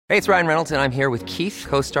Hey, it's Ryan Reynolds, and I'm here with Keith,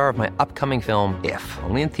 co-star of my upcoming film, If,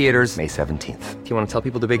 only in theaters May 17th. Do you want to tell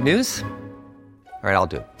people the big news? All right, I'll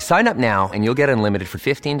do it. Sign up now and you'll get unlimited for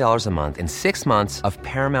 $15 a month and 6 months of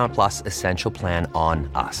Paramount Plus Essential Plan on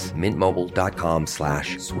us.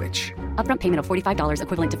 MintMobile.com/switch. Upfront payment of $45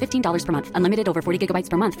 equivalent to $15 per month. Unlimited over 40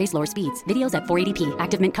 gigabytes per month. Face lower speeds. Videos at 480p.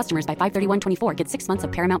 Active Mint customers by 531.24 get 6 months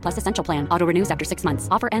of Paramount Plus Essential Plan. Auto renews after 6 months.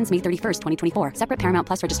 Offer ends May 31st, 2024. Separate Paramount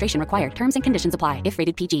Plus registration required. Terms and conditions apply if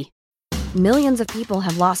rated PG. Millions of people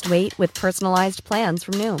have lost weight with personalized plans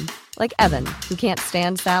from Noom. Like Evan, who can't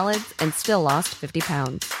stand salads and still lost 50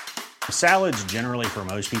 pounds. Salads generally for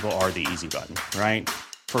most people are the easy button, right?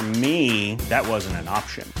 For me, that wasn't an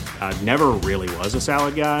option. I never really was a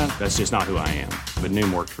salad guy. That's just not who I am. But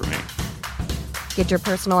Noom worked for me. Get your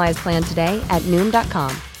personalized plan today at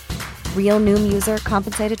Noom.com. Real Noom user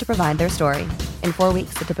compensated to provide their story. In 4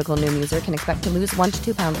 weeks, the typical Noom user can expect to lose 1 to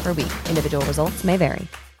 2 pounds per week. Individual results may vary.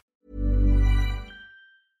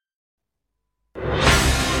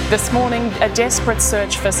 This morning, a desperate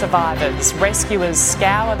search for survivors. Rescuers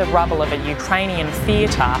scour the rubble of a Ukrainian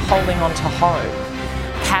theatre holding on to hope.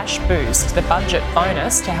 Cash boost, the budget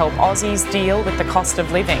bonus to help Aussies deal with the cost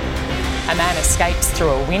of living. A man escapes through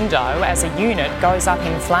a window as a unit goes up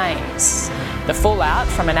in flames. The fallout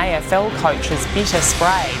from an AFL coach's bitter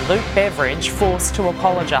spray, Luke Beveridge forced to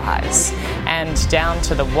apologise. And down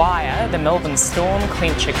to the wire, the Melbourne Storm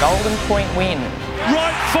clinch a Golden Point win.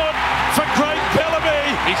 Right foot for Craig Bellamy.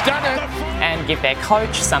 He's done it. And give their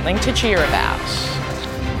coach something to cheer about.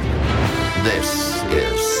 This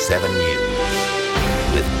is 7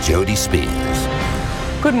 News with Jody Spears.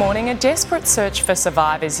 Good morning. A desperate search for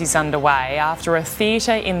survivors is underway after a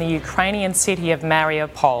theatre in the Ukrainian city of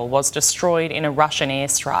Mariupol was destroyed in a Russian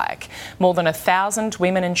airstrike. More than 1,000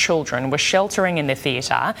 women and children were sheltering in the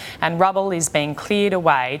theatre, and rubble is being cleared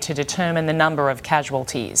away to determine the number of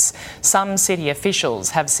casualties. Some city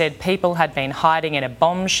officials have said people had been hiding in a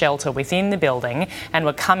bomb shelter within the building and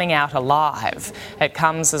were coming out alive. It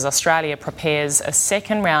comes as Australia prepares a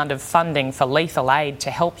second round of funding for lethal aid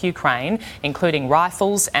to help Ukraine, including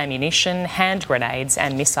rifles, ammunition, hand grenades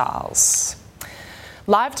and missiles.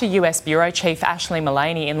 Live to US Bureau Chief Ashley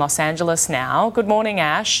Mullaney in Los Angeles now. Good morning,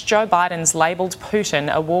 Ash. Joe Biden's labelled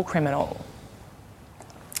Putin a war criminal.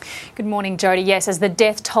 Good morning, Jody. Yes, as the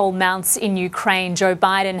death toll mounts in Ukraine, Joe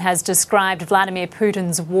Biden has described Vladimir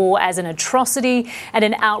Putin's war as an atrocity and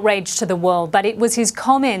an outrage to the world. But it was his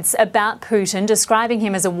comments about Putin, describing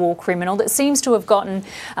him as a war criminal, that seems to have gotten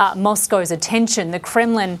Moscow's attention. The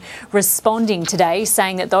Kremlin responding today,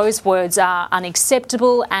 saying that those words are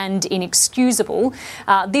unacceptable and inexcusable.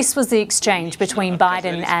 This was the exchange between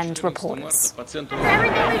Biden and reporters. For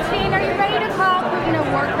everything we've seen, are you ready to call Putin a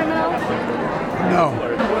war criminal? No.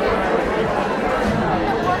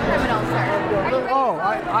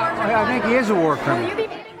 I think he is a war criminal.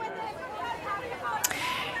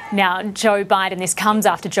 Now, Joe Biden, this comes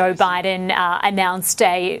after Joe Biden announced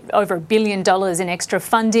over $1 billion in extra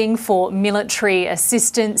funding for military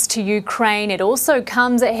assistance to Ukraine. It also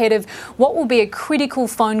comes ahead of what will be a critical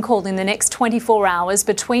phone call in the next 24 hours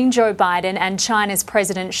between Joe Biden and China's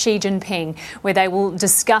President Xi Jinping, where they will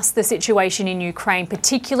discuss the situation in Ukraine,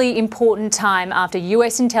 particularly important time after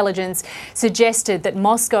US intelligence suggested that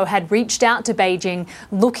Moscow had reached out to Beijing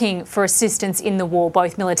looking for assistance in the war,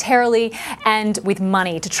 both militarily and with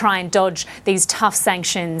money to try and dodge these tough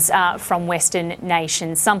sanctions from Western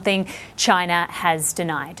nations, something China has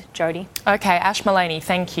denied. Jody? OK, Ash Mullaney,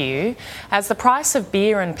 thank you. As the price of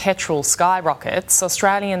beer and petrol skyrockets,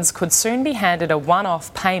 Australians could soon be handed a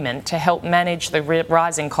one-off payment to help manage the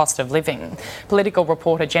rising cost of living. Political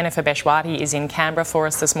reporter Jennifer Beshwati is in Canberra for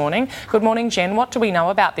us this morning. Good morning, Jen. What do we know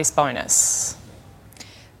about this bonus?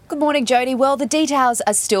 Good morning, Jody. Well, the details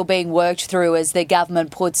are still being worked through as the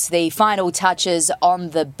government puts the final touches on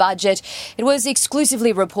the budget. It was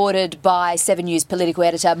exclusively reported by 7 News political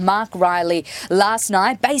editor Mark Riley last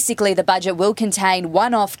night. Basically, the budget will contain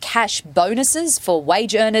one-off cash bonuses for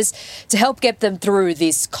wage earners to help get them through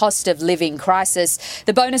this cost of living crisis.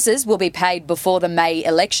 The bonuses will be paid before the May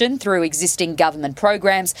election through existing government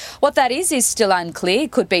programs. What that is still unclear.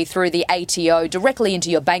 Could be through the ATO directly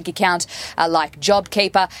into your bank account, like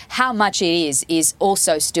JobKeeper. How much it is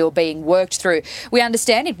also still being worked through. We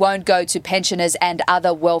understand it won't go to pensioners and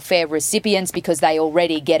other welfare recipients because they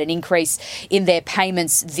already get an increase in their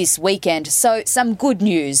payments this weekend. So some good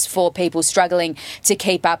news for people struggling to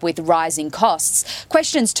keep up with rising costs.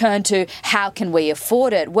 Questions turn to how can we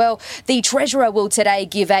afford it? Well, the Treasurer will today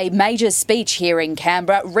give a major speech here in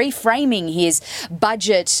Canberra, reframing his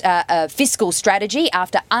budget fiscal strategy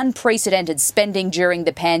after unprecedented spending during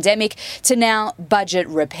the pandemic to now budget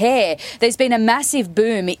repair. repair. There's been a massive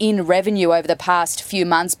boom in revenue over the past few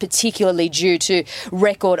months, particularly due to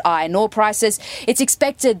record iron ore prices. It's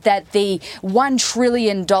expected that the $1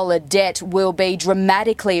 trillion debt will be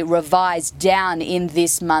dramatically revised down in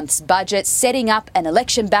this month's budget, setting up an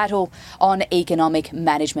election battle on economic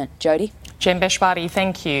management. Jody? Jen Beshwadi,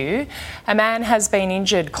 thank you. A man has been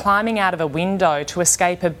injured climbing out of a window to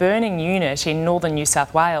escape a burning unit in northern New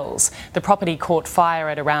South Wales. The property caught fire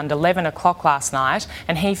at around 11 o'clock last night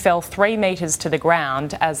and he fell 3 metres to the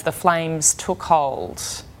ground as the flames took hold.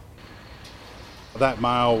 That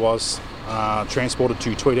male was transported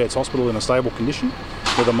to Tweedheads Hospital in a stable condition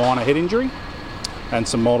with a minor head injury and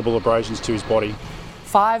some multiple abrasions to his body.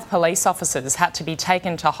 5 police officers had to be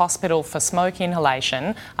taken to hospital for smoke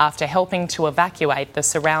inhalation after helping to evacuate the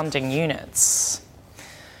surrounding units.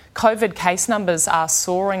 COVID case numbers are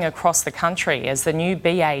soaring across the country as the new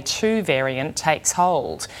BA2 variant takes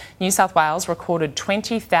hold. New South Wales recorded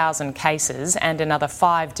 20,000 cases and another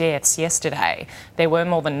 5 deaths yesterday. There were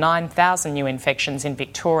more than 9,000 new infections in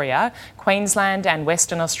Victoria. Queensland and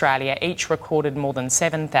Western Australia each recorded more than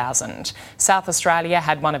 7,000. South Australia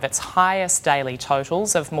had one of its highest daily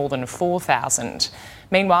totals of more than 4,000.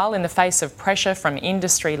 Meanwhile, in the face of pressure from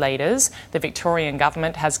industry leaders, the Victorian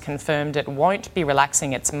government has confirmed it won't be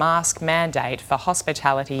relaxing its mask mandate for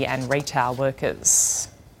hospitality and retail workers.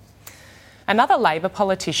 Another Labor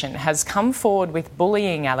politician has come forward with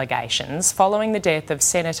bullying allegations following the death of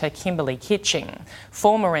Senator Kimberley Kitching.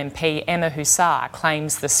 Former MP Emma Hussar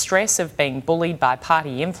claims the stress of being bullied by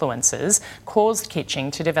party influencers caused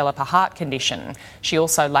Kitching to develop a heart condition. She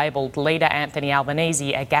also labelled leader Anthony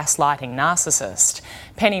Albanese a gaslighting narcissist.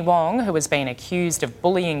 Penny Wong, who has been accused of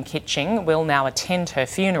bullying Kitching, will now attend her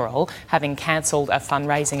funeral, having cancelled a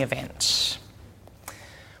fundraising event.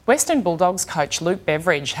 Western Bulldogs coach Luke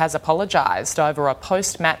Beveridge has apologised over a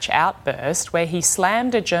post-match outburst where he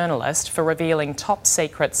slammed a journalist for revealing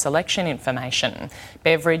top-secret selection information.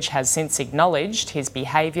 Beveridge has since acknowledged his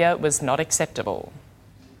behaviour was not acceptable.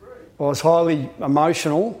 Well, it's highly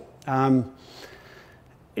emotional. It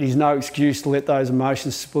is no excuse to let those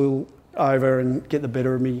emotions spill over and get the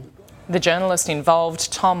better of me. The journalist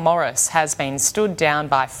involved, Tom Morris, has been stood down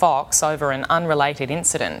by Fox over an unrelated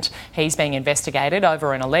incident. He's being investigated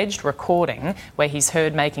over an alleged recording where he's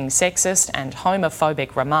heard making sexist and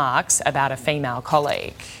homophobic remarks about a female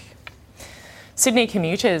colleague. Sydney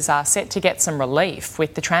commuters are set to get some relief,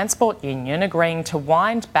 with the Transport Union agreeing to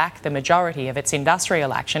wind back the majority of its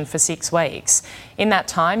industrial action for 6 weeks. In that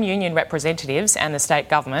time, union representatives and the state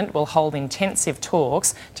government will hold intensive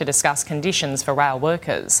talks to discuss conditions for rail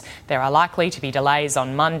workers. There are likely to be delays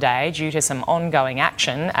on Monday due to some ongoing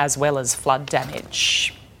action as well as flood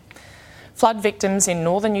damage. Flood victims in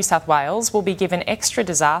northern New South Wales will be given extra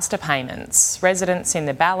disaster payments. Residents in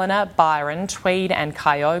the Ballina, Byron, Tweed and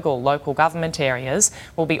Kyogle local government areas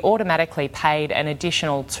will be automatically paid an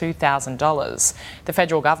additional $2,000. The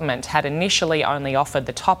federal government had initially only offered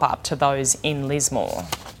the top-up to those in Lismore.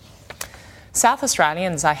 South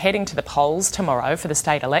Australians are heading to the polls tomorrow for the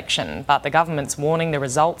state election, but the government's warning the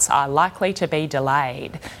results are likely to be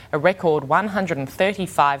delayed. A record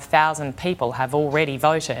 135,000 people have already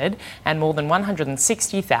voted and more than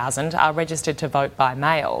 160,000 are registered to vote by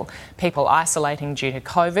mail. People isolating due to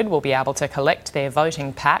COVID will be able to collect their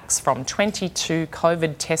voting packs from 22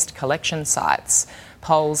 COVID test collection sites.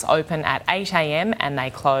 Polls open at 8 a.m. and they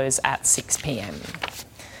close at 6 p.m.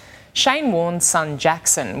 Shane Warne's son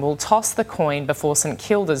Jackson will toss the coin before St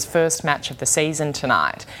Kilda's first match of the season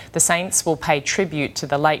tonight. The Saints will pay tribute to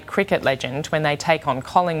the late cricket legend when they take on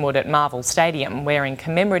Collingwood at Marvel Stadium, wearing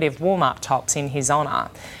commemorative warm-up tops in his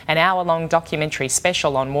honour. An hour-long documentary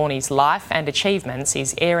special on Warnie's life and achievements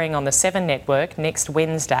is airing on the 7 Network next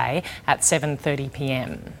Wednesday at 7:30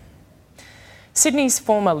 p.m. Sydney's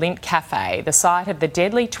former Lindt Cafe, the site of the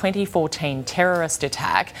deadly 2014 terrorist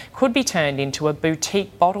attack, could be turned into a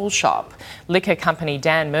boutique bottle shop. Liquor company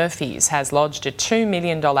Dan Murphy's has lodged a $2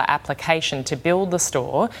 million application to build the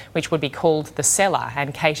store, which would be called The Cellar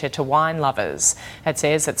and cater to wine lovers. It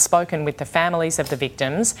says it's spoken with the families of the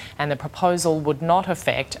victims and the proposal would not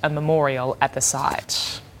affect a memorial at the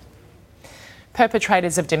site.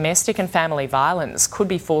 Perpetrators of domestic and family violence could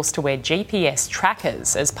be forced to wear GPS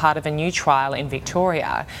trackers as part of a new trial in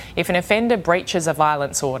Victoria. If an offender breaches a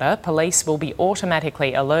violence order, police will be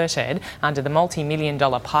automatically alerted under the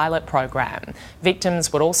multi-million-dollar pilot program.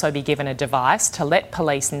 Victims would also be given a device to let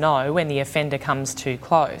police know when the offender comes too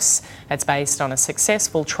close. It's based on a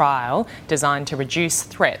successful trial designed to reduce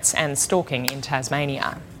threats and stalking in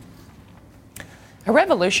Tasmania. A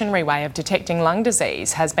revolutionary way of detecting lung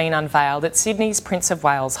disease has been unveiled at Sydney's Prince of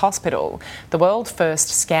Wales Hospital. The world's first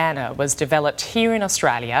scanner was developed here in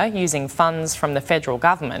Australia using funds from the federal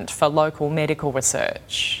government for local medical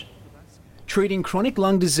research. Treating chronic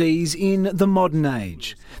lung disease in the modern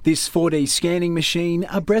age. This 4D scanning machine,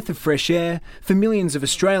 a breath of fresh air for millions of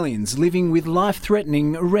Australians living with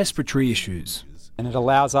life-threatening respiratory issues. And it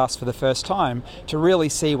allows us for the first time to really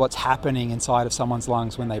see what's happening inside of someone's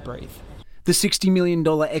lungs when they breathe. The $60 million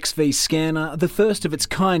XV scanner, the first of its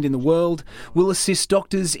kind in the world, will assist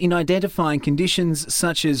doctors in identifying conditions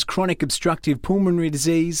such as chronic obstructive pulmonary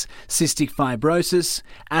disease, cystic fibrosis,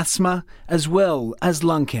 asthma, as well as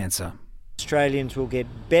lung cancer. Australians will get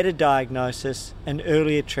better diagnosis and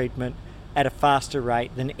earlier treatment at a faster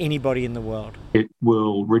rate than anybody in the world. It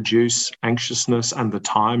will reduce anxiousness and the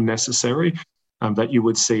time necessary that you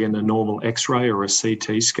would see in a normal X-ray or a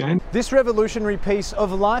CT scan. This revolutionary piece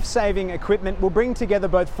of life-saving equipment will bring together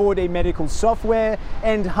both 4D medical software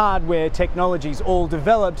and hardware technologies, all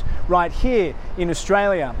developed right here in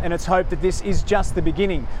Australia. And it's hoped that this is just the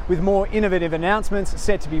beginning, with more innovative announcements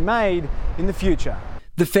set to be made in the future.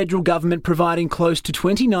 The federal government providing close to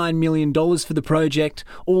 $29 million for the project,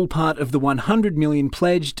 all part of the $100 million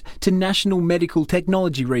pledged to national medical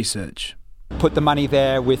technology research. Put the money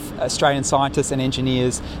there with Australian scientists and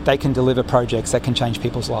engineers. They can deliver projects that can change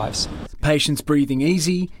people's lives. Patients breathing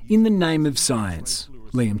easy in the name of science.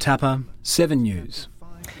 Liam Tapper, 7 News.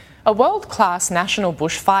 A world-class national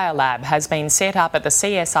bushfire lab has been set up at the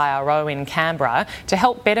CSIRO in Canberra to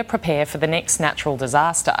help better prepare for the next natural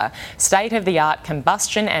disaster. State-of-the-art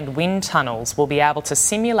combustion and wind tunnels will be able to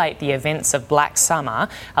simulate the events of Black Summer,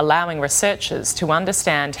 allowing researchers to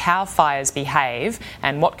understand how fires behave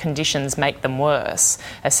and what conditions make them worse.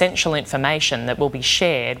 Essential information that will be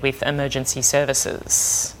shared with emergency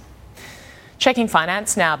services. Checking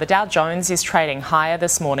finance now, the Dow Jones is trading higher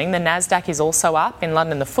this morning. The Nasdaq is also up. In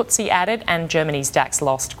London, the FTSE added and Germany's DAX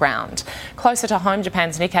lost ground. Closer to home,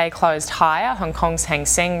 Japan's Nikkei closed higher. Hong Kong's Hang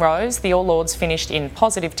Seng rose. The All Ords finished in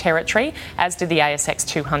positive territory, as did the ASX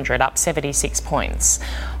 200, up 76 points.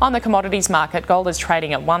 On the commodities market, gold is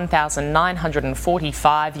trading at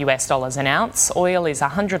 $1,945 an ounce. Oil is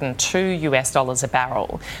 $102 a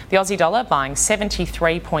barrel. The Aussie dollar buying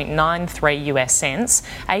 73.93 US cents,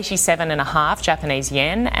 87.5 Japanese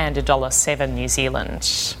yen and $1.07 New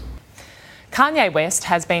Zealand. Kanye West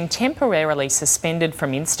has been temporarily suspended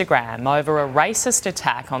from Instagram over a racist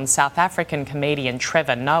attack on South African comedian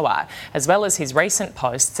Trevor Noah, as well as his recent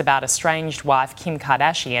posts about estranged wife Kim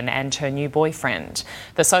Kardashian and her new boyfriend.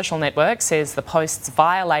 The social network says the posts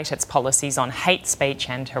violate its policies on hate speech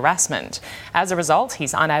and harassment. As a result,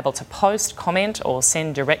 he's unable to post, comment or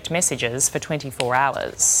send direct messages for 24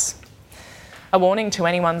 hours. A warning to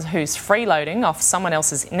anyone who's freeloading off someone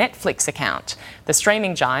else's Netflix account. The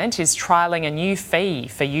streaming giant is trialling a new fee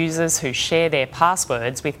for users who share their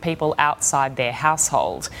passwords with people outside their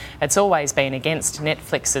household. It's always been against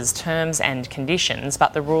Netflix's terms and conditions,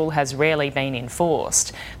 but the rule has rarely been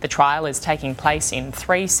enforced. The trial is taking place in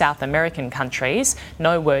 3 South American countries.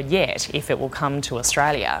 No word yet if it will come to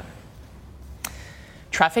Australia.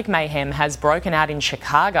 Traffic mayhem has broken out in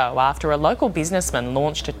Chicago after a local businessman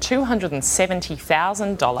launched a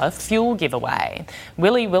 $270,000 fuel giveaway.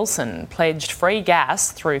 Willie Wilson pledged free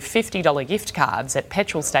gas through $50 gift cards at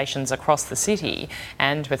petrol stations across the city,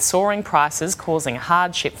 and with soaring prices causing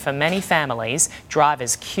hardship for many families,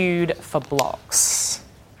 drivers queued for blocks.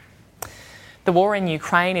 The war in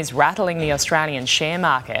Ukraine is rattling the Australian share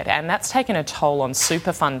market, and that's taken a toll on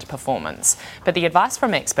super fund performance. But the advice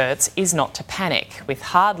from experts is not to panic, with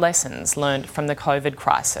hard lessons learned from the COVID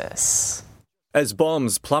crisis. As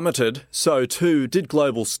bombs plummeted, so too did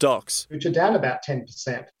global stocks, which are down about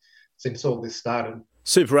 10% since all this started.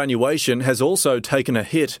 Superannuation has also taken a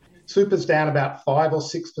hit. Super's down about 5 or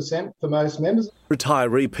 6% for most members.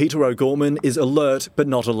 Retiree Peter O'Gorman is alert but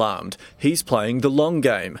not alarmed. He's playing the long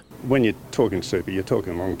game. When you're talking super, you're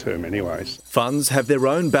talking long term anyways. Funds have their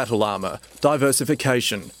own battle armour,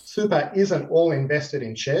 diversification. Super isn't all invested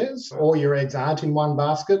in shares. All your eggs aren't in one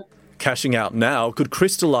basket. Cashing out now could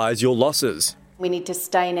crystallise your losses. We need to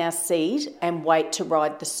stay in our seat and wait to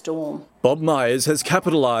ride the storm. Bob Myers has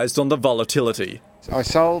capitalised on the volatility. I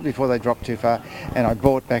sold before they dropped too far, and I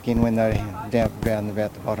bought back in when they down around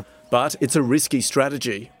about the bottom. But it's a risky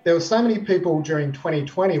strategy. There were so many people during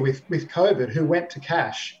 2020 with COVID who went to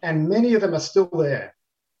cash, and many of them are still there.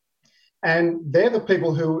 And they're the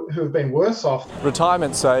people who have been worse off.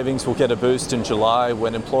 Retirement savings will get a boost in July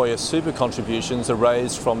when employer super contributions are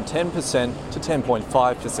raised from 10% to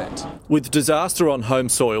 10.5%. With disaster on home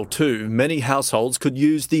soil too, many households could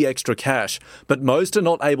use the extra cash, but most are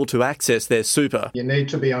not able to access their super. You need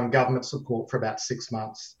to be on government support for about 6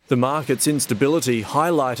 months. The market's instability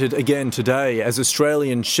highlighted again today as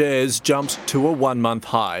Australian shares jumped to a 1-month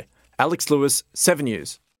high. Alex Lewis, 7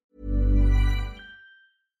 News.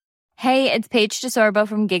 Hey, it's Paige DeSorbo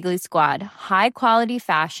from Giggly Squad. High quality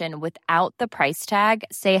fashion without the price tag.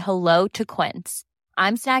 Say hello to Quince.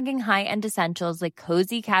 I'm snagging high-end essentials like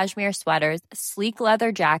cozy cashmere sweaters, sleek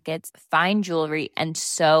leather jackets, fine jewelry, and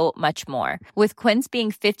so much more. With Quince being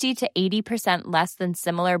 50 to 80% less than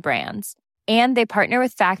similar brands. And they partner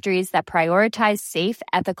with factories that prioritize safe,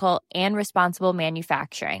 ethical, and responsible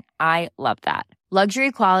manufacturing. I love that.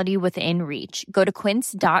 Luxury quality within reach. Go to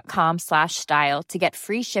quince.com/style to get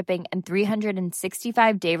free shipping and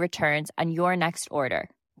 365-day returns on your next order.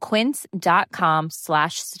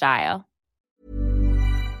 Quince.com/style.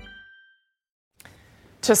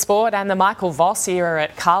 To sport, and the Michael Voss era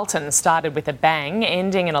at Carlton started with a bang,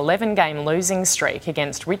 ending an 11-game losing streak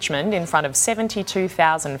against Richmond in front of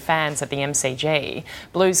 72,000 fans at the MCG.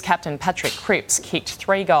 Blues captain Patrick Cripps kicked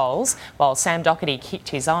 3 goals, while Sam Docherty kicked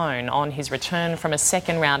his own on his return from a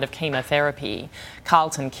second round of chemotherapy.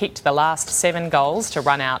 Carlton kicked the last 7 goals to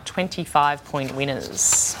run out 25-point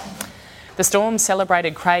winners. The Storm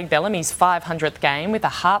celebrated Craig Bellamy's 500th game with a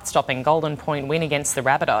heart-stopping Golden Point win against the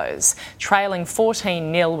Rabbitohs. Trailing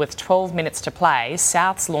 14-0 with 12 minutes to play,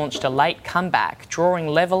 Souths launched a late comeback, drawing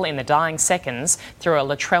level in the dying seconds through a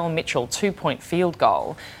Latrell Mitchell 2-point field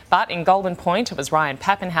goal. But in Golden Point, it was Ryan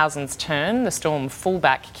Pappenhausen's turn, the Storm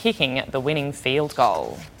fullback kicking the winning field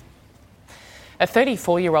goal. A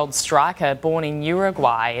 34-year-old striker born in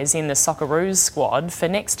Uruguay is in the Socceroos squad for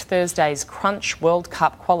next Thursday's Crunch World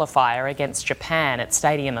Cup qualifier against Japan at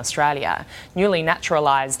Stadium Australia. Newly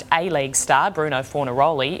naturalised A-League star Bruno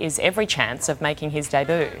Fornaroli is every chance of making his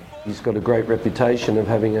debut. He's got a great reputation of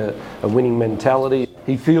having a winning mentality.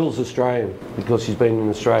 He feels Australian because he's been in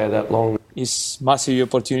Australia that long. It's massive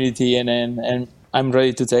opportunity and I'm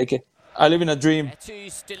ready to take it. I live in a dream.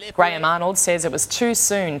 Graham Arnold says it was too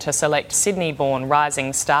soon to select Sydney-born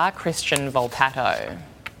rising star Christian Volpato.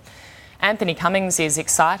 Anthony Cummings is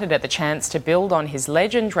excited at the chance to build on his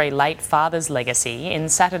legendary late father's legacy in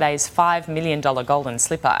Saturday's $5 million Golden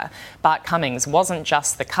Slipper. Bart Cummings wasn't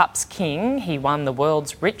just the Cup's king, he won the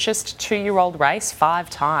world's richest 2-year-old race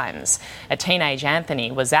 5 times. A teenage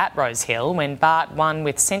Anthony was at Rosehill when Bart won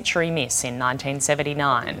with Century Miss in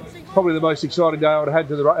 1979. Probably the most exciting day I'd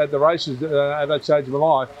had at the races at that stage of my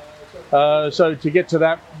life. So to get to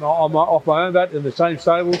that off my own bat in the same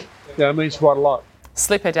stable, means quite a lot.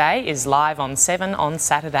 Slipper Day is live on 7 on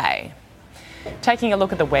Saturday. Taking a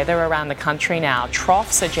look at the weather around the country now,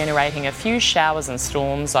 troughs are generating a few showers and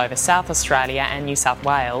storms over South Australia and New South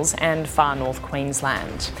Wales and far north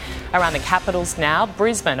Queensland. Around the capitals now,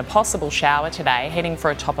 Brisbane a possible shower today, heading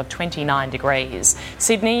for a top of 29 degrees.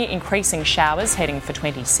 Sydney increasing showers, heading for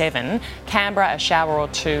 27. Canberra a shower or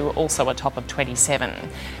 2, also a top of 27.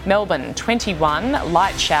 Melbourne 21,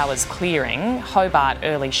 light showers clearing. Hobart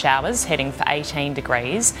early showers, heading for 18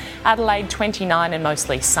 degrees. Adelaide 29 and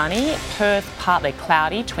mostly sunny. Perth partly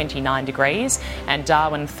cloudy, 29 degrees, and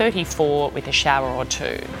Darwin 34 with a shower or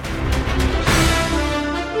 2.